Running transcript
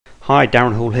Hi,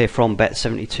 Darren Hall here from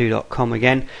bet72.com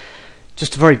again.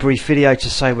 Just a very brief video to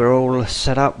say we're all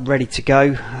set up, ready to go.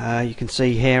 You can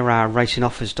see here our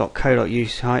racingoffers.co.uk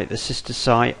site, the sister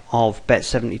site of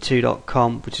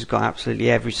bet72.com, which has got absolutely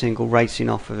every single racing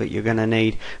offer that you're going to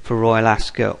need for Royal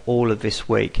Ascot all of this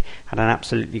week. Had an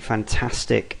absolutely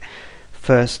fantastic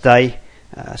first day,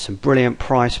 some brilliant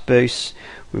price boosts.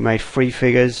 We made 3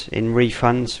 figures in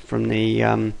refunds from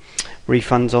the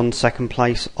refunds on second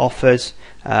place offers,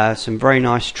 some very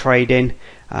nice trading,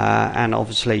 and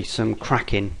obviously some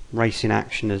cracking racing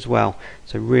action as well.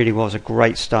 So really was a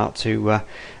great start to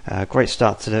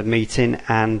the meeting,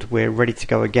 and we're ready to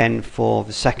go again for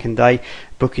the second day.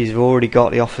 Bookies have already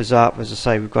got the offers up. As I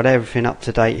say, we've got everything up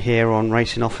to date here on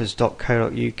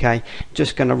racingoffers.co.uk.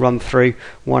 Just going to run through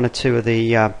one or two of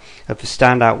the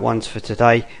standout ones for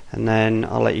today, and then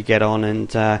I'll let you get on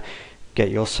and get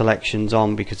your selections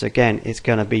on, because again it's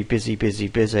going to be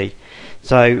busy.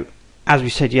 So as we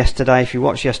said yesterday, if you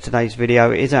watched yesterday's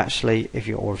video, it is actually, if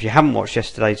you haven't watched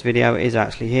yesterday's video, it is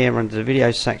actually here under the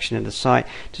videos section of the site.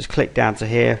 Just click down to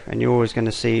here and you're always going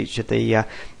to see each of the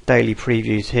daily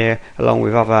previews here, along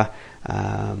with other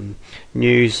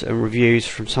news and reviews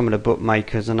from some of the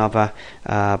bookmakers and other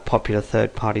popular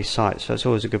third-party sites. So it's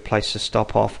always a good place to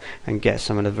stop off and get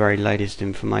some of the very latest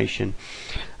information.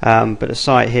 But the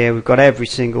site here, we've got every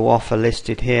single offer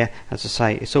listed here. As I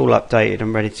say, it's all updated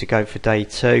and ready to go for day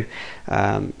 2.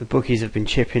 The bookies have been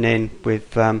chipping in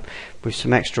with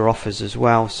some extra offers as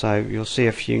well, so you'll see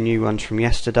a few new ones from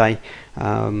yesterday,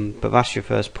 but that's your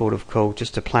first port of call,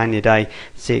 just to plan your day,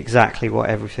 see exactly what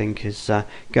everything is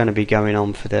going to be going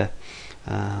on for the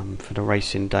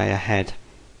racing day ahead.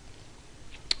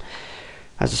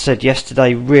 As I said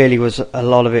yesterday, really was a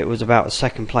lot of it was about the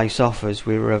second place offers.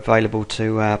 We were available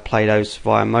to play those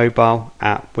via mobile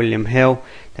at William Hill.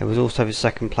 There was also the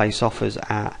second place offers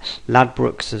at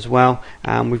Ladbrokes as well,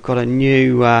 and we've got a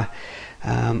new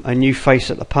face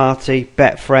at the party,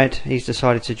 Betfred. He's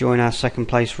decided to join our second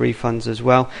place refunds as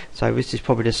well. So this is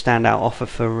probably the standout offer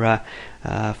for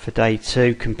day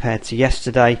 2 compared to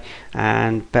yesterday.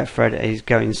 And Betfred is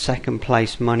going second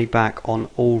place money back on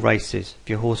all races. If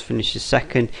your horse finishes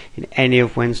second in any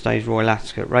of Wednesday's Royal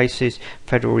Ascot races,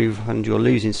 Fed will refund your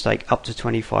losing stake up to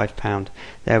 £25.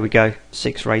 There we go,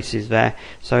 6 races there.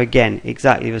 So again,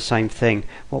 exactly the same thing.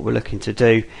 What we're looking to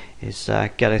do is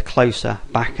get as closer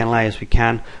back and lay as we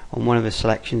can on one of the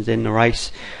selections in the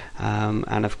race,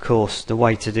 and of course the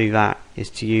way to do that is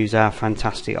to use our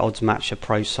fantastic Odds Matcher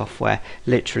Pro software.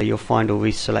 Literally you'll find all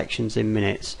these selections in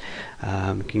minutes.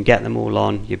 You can get them all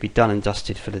on, you'll be done and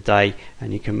dusted for the day,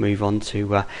 and you can move on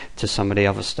to some of the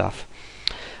other stuff.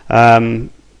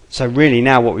 So really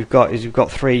now what we've got is we've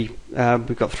got three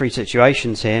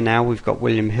situations here now. We've got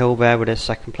William Hill there with their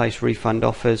second place refund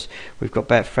offers, we've got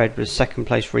Betfred with second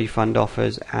place refund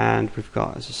offers, and we've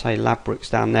got, as I say,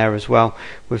 Ladbrokes down there as well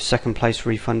with second place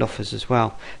refund offers as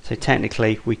well. So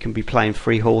technically we can be playing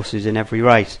 3 horses in every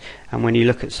race, and when you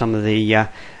look at some of the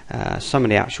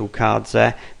actual cards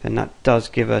there, then that does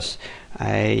give us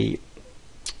a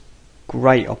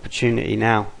great opportunity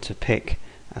now to pick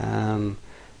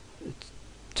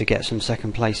to get some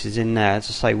second places in there. As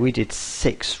I say, we did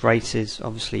 6 races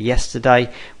obviously yesterday.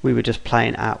 We were just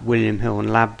playing at William Hill and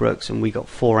Ladbrokes, and we got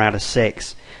 4 out of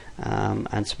 6.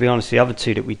 And to be honest, the other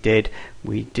 2 that we did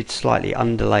slightly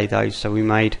underlay those, so we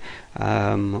made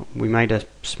a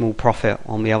small profit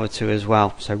on the other 2 as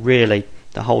well. So really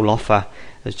the whole offer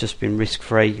has just been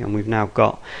risk-free, and we've now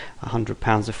got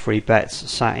 £100 of free bets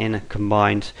sat in a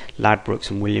combined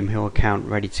Ladbrokes and William Hill account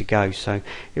ready to go. So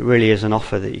it really is an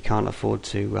offer that you can't afford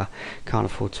to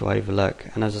overlook.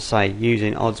 And as I say,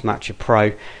 using Odds Matcher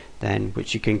Pro, then,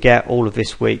 which you can get all of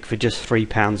this week for just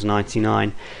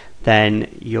 £3.99, then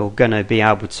you're going to be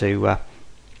able to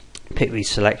pick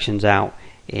these selections out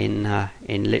in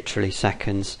literally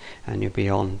seconds, and you'll be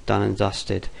on, done and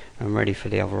dusted, and ready for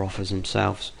the other offers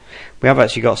themselves. We have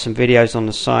actually got some videos on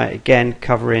the site again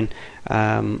covering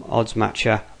Odds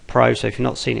Matcher Pro, so if you've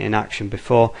not seen it in action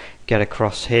before, get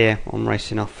across here on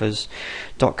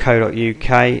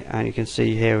racingoffers.co.uk, and you can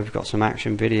see here we've got some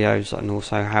action videos and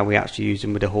also how we actually use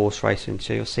them with the horse racing,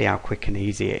 so you'll see how quick and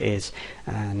easy it is.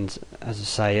 And as I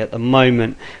say, at the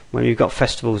moment when we've got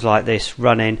festivals like this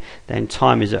running, then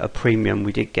time is at a premium.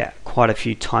 We did get quite a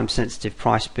few time sensitive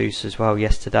price boosts as well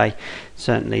yesterday.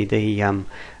 Certainly the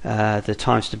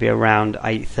times to be around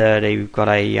 8:30. We've got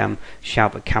a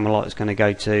shout at Camelot is going to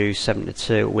go to 7 to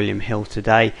 2 at William Hill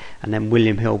today, and then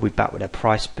William Hill will be back with a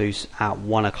price boost at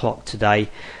 1 o'clock today,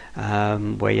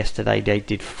 where yesterday they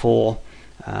did 4.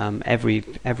 every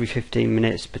 15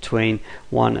 minutes between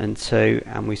 1 and 2,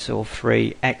 and we saw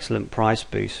 3 excellent price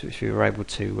boosts which we were able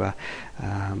to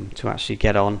actually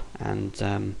get on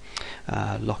and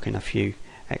lock in a few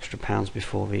extra pounds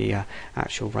before the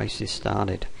actual races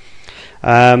started.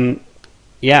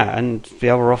 Yeah, and the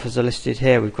other offers are listed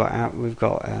here. We've got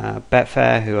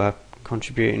Betfair, who are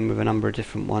contributing with a number of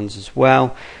different ones as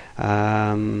well.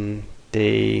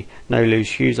 The no lose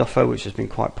shoes offer, which has been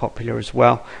quite popular as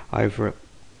well over at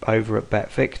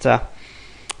BetVictor.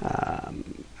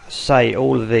 Say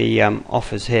all of the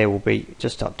offers here will be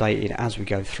just updated as we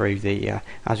go through the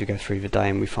day,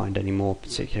 and we find any more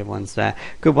particular ones there.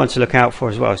 Good one to look out for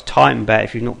as well is Titan Bet.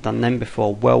 If you've not done them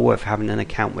before, well worth having an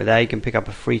account with. You can pick up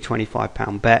a free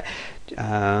 £25 bet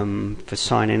for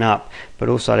signing up, but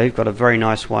also they've got a very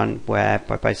nice one where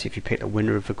basically if you pick the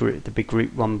winner of the big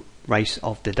Group 1 race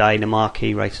of the day, the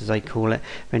marquee race as they call it,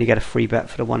 then you get a free bet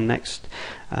for the one next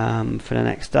for the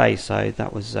next day. So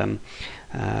that was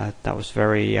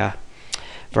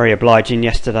very obliging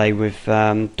yesterday with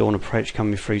Dawn Approach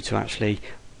coming through to actually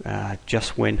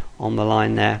just win on the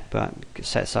line there, but it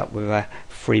sets up with a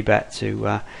free bet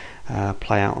to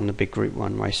play out on the big Group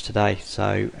 1 race today.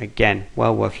 So again,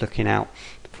 well worth looking out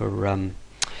for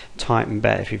Titan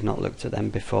Bet if you've not looked at them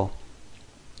before.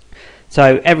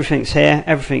 So everything's here,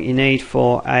 everything you need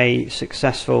for a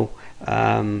successful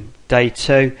day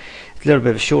 2. A little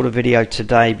bit of a shorter video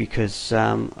today because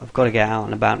I've got to get out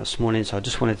and about this morning, so I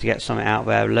just wanted to get something out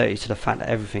there, alert you to the fact that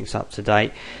everything's up to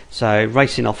date. So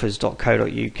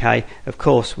racingoffers.co.uk. Of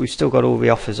course, we've still got all the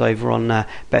offers over on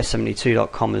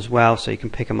bet72.com as well, so you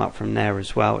can pick them up from there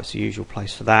as well. It's the usual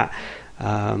place for that.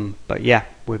 But yeah,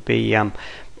 we'll be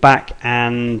back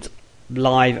and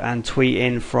live and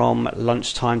tweeting from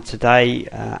lunchtime today.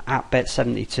 At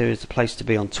Bet72 is the place to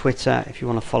be on Twitter if you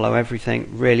want to follow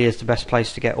everything. Really is the best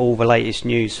place to get all the latest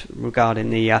news regarding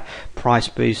the price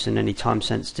boosts and any time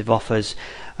sensitive offers,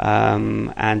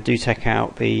 and do check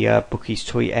out the bookies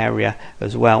tweet area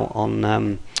as well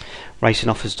on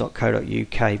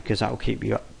racingoffers.co.uk, because that will keep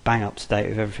you bang up to date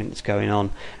with everything that's going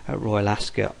on at Royal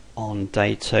Ascot on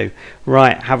day 2.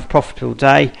 Right, have a profitable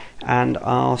day, and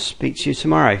I'll speak to you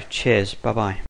tomorrow. Cheers, bye bye.